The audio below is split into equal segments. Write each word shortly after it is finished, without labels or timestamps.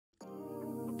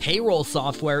Payroll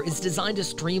software is designed to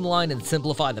streamline and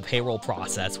simplify the payroll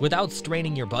process without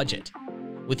straining your budget.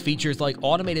 With features like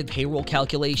automated payroll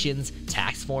calculations,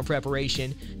 tax form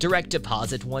preparation, direct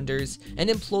deposit wonders, and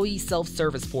employee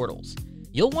self-service portals,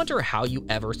 you'll wonder how you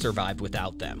ever survived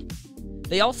without them.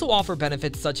 They also offer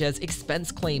benefits such as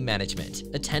expense claim management,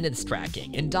 attendance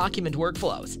tracking, and document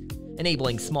workflows,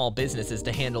 enabling small businesses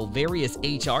to handle various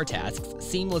HR tasks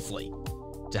seamlessly.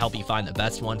 To help you find the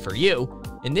best one for you,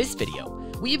 in this video,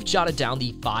 we have jotted down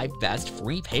the 5 best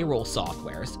free payroll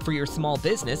softwares for your small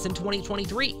business in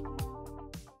 2023.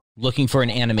 Looking for an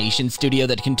animation studio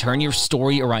that can turn your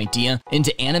story or idea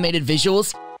into animated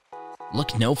visuals?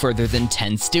 Look no further than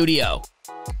 10 Studio.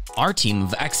 Our team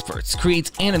of experts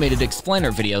creates animated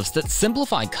explainer videos that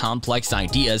simplify complex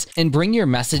ideas and bring your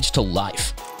message to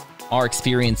life. Our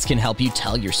experience can help you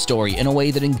tell your story in a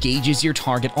way that engages your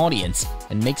target audience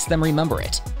and makes them remember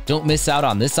it. Don't miss out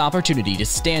on this opportunity to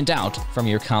stand out from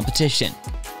your competition.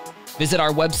 Visit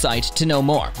our website to know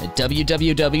more at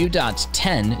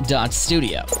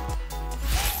www.10.studio.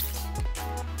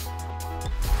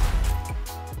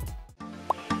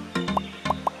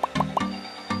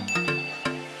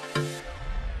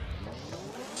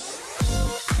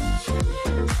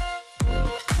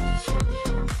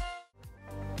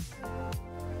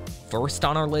 First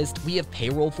on our list, we have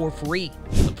Payroll for free,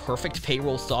 the perfect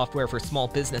payroll software for small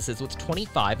businesses with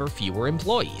 25 or fewer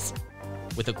employees.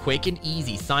 With a quick and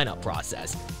easy sign-up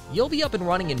process, you'll be up and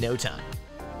running in no time.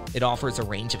 It offers a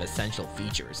range of essential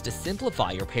features to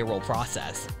simplify your payroll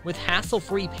process with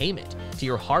hassle-free payment to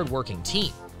your hard-working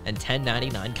team and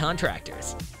 1099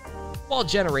 contractors. While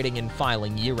generating and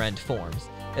filing year-end forms,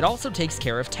 it also takes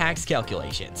care of tax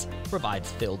calculations,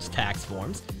 provides filled tax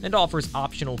forms, and offers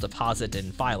optional deposit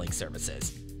and filing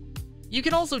services. You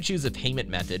can also choose a payment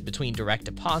method between direct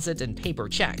deposit and paper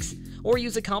checks, or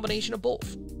use a combination of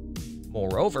both.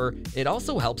 Moreover, it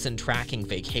also helps in tracking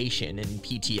vacation and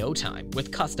PTO time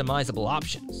with customizable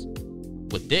options.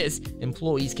 With this,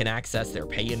 employees can access their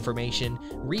pay information,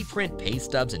 reprint pay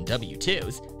stubs and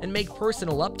W-2s, and make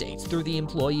personal updates through the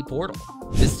employee portal.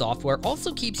 This software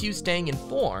also keeps you staying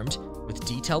informed with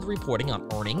detailed reporting on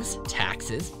earnings,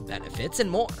 taxes, benefits,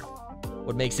 and more.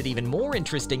 What makes it even more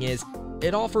interesting is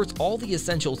it offers all the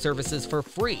essential services for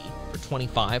free for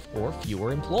 25 or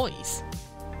fewer employees.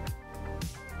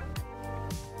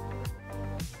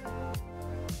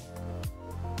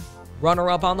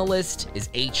 Runner-up on the list is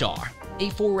HR, a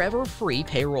forever free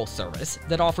payroll service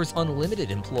that offers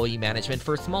unlimited employee management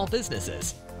for small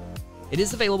businesses. It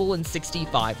is available in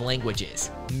 65 languages,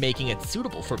 making it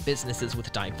suitable for businesses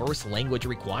with diverse language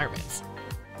requirements.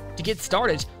 To get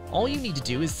started, all you need to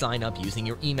do is sign up using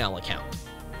your email account.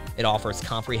 It offers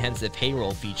comprehensive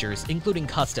payroll features including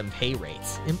custom pay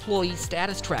rates, employee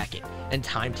status tracking, and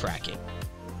time tracking.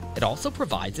 It also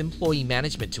provides employee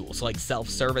management tools like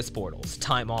self-service portals,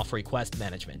 time-off request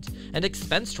management, and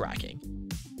expense tracking.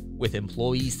 With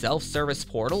employee self-service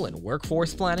portal and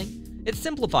workforce planning, it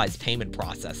simplifies payment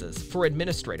processes for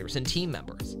administrators and team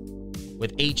members.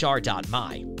 With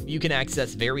HR.my, you can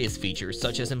access various features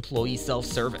such as employee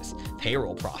self-service,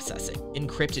 payroll processing,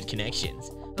 encrypted connections,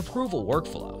 approval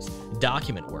workflows,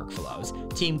 document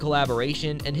workflows, team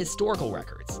collaboration, and historical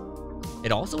records.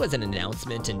 It also has an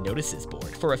announcement and notices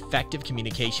board for effective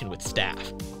communication with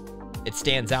staff. It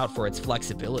stands out for its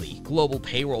flexibility, global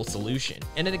payroll solution,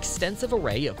 and an extensive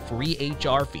array of free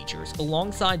HR features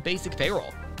alongside basic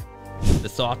payroll. The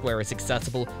software is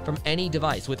accessible from any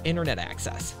device with internet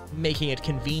access, making it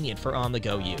convenient for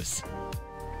on-the-go use.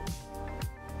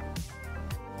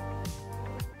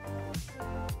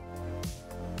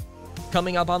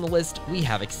 Coming up on the list, we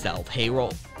have Excel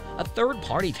Payroll, a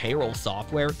third-party payroll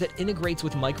software that integrates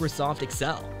with Microsoft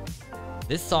Excel.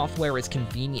 This software is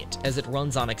convenient as it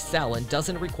runs on Excel and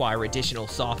doesn't require additional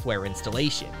software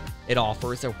installation. It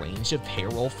offers a range of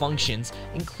payroll functions,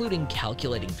 including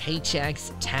calculating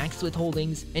paychecks, tax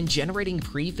withholdings, and generating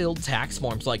pre-filled tax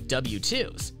forms like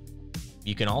W-2s.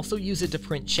 You can also use it to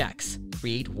print checks,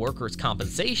 create workers'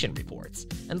 compensation reports,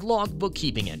 and log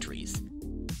bookkeeping entries.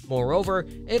 Moreover,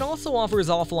 it also offers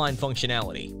offline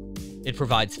functionality. It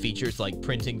provides features like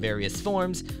printing various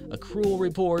forms, accrual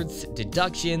reports,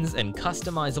 deductions, and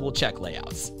customizable check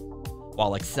layouts.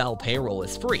 While Excel Payroll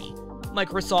is free,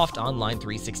 Microsoft Online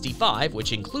 365,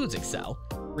 which includes Excel,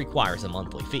 requires a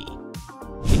monthly fee.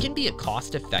 It can be a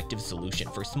cost-effective solution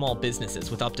for small businesses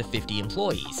with up to 50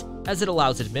 employees, as it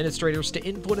allows administrators to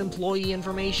input employee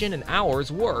information and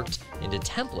hours worked into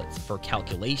templates for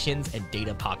calculations and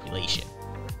data population.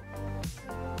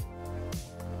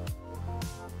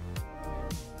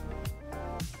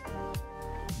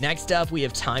 Next up, we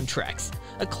have TimeTrex,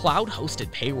 a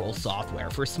cloud-hosted payroll software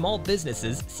for small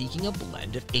businesses seeking a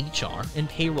blend of HR and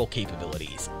payroll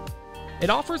capabilities. It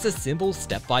offers a simple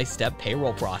step-by-step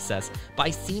payroll process by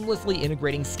seamlessly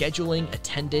integrating scheduling,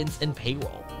 attendance, and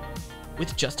payroll.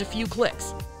 With just a few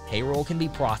clicks, payroll can be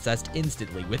processed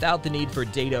instantly without the need for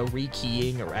data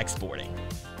rekeying or exporting.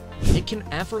 It can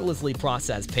effortlessly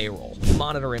process payroll,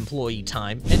 monitor employee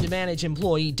time, and manage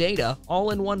employee data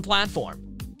all in one platform.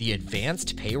 The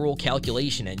advanced payroll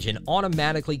calculation engine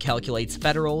automatically calculates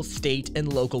federal, state,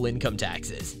 and local income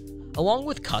taxes, along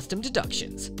with custom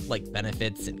deductions like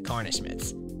benefits and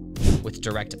garnishments. With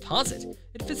direct deposit,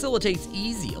 it facilitates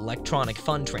easy electronic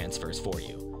fund transfers for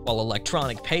you, while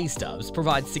electronic pay stubs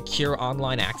provide secure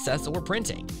online access or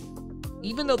printing.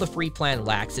 Even though the free plan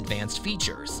lacks advanced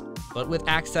features, but with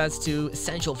access to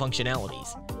essential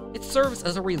functionalities, it serves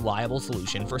as a reliable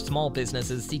solution for small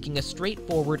businesses seeking a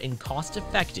straightforward and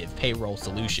cost-effective payroll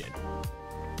solution.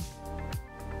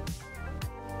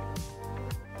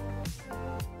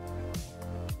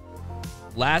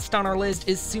 Last on our list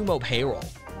is Sumo Payroll,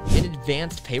 an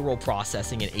advanced payroll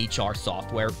processing and HR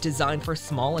software designed for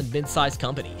small and mid-sized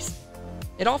companies.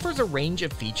 It offers a range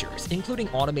of features, including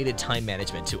automated time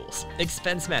management tools,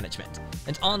 expense management,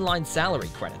 and online salary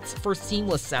credits for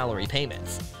seamless salary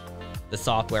payments. The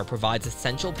software provides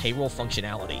essential payroll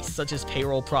functionalities such as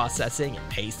payroll processing and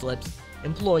pay slips,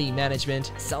 employee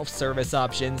management, self-service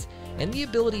options, and the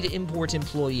ability to import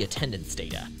employee attendance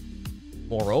data.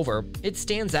 Moreover, it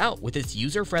stands out with its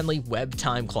user-friendly web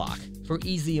time clock for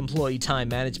easy employee time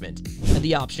management and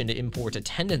the option to import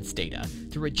attendance data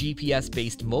through a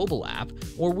GPS-based mobile app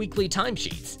or weekly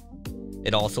timesheets.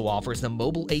 It also offers a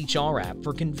mobile HR app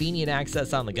for convenient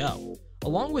access on the go,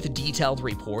 along with detailed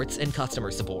reports and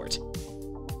customer support.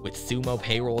 With Sumo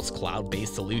Payroll's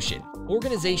cloud-based solution,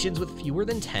 organizations with fewer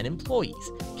than 10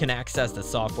 employees can access the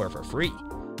software for free,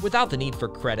 without the need for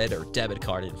credit or debit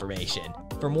card information.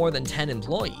 For more than 10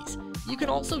 employees, you can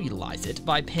also utilize it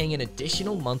by paying an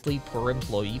additional monthly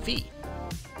per-employee fee.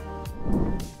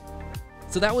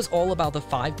 So that was all about the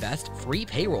 5 best free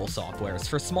payroll softwares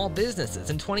for small businesses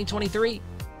in 2023.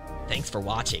 Thanks for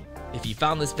watching. If you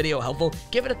found this video helpful,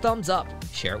 give it a thumbs up,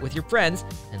 share it with your friends,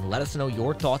 and let us know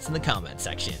your thoughts in the comment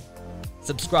section.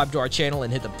 Subscribe to our channel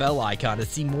and hit the bell icon to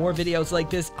see more videos like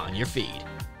this on your feed.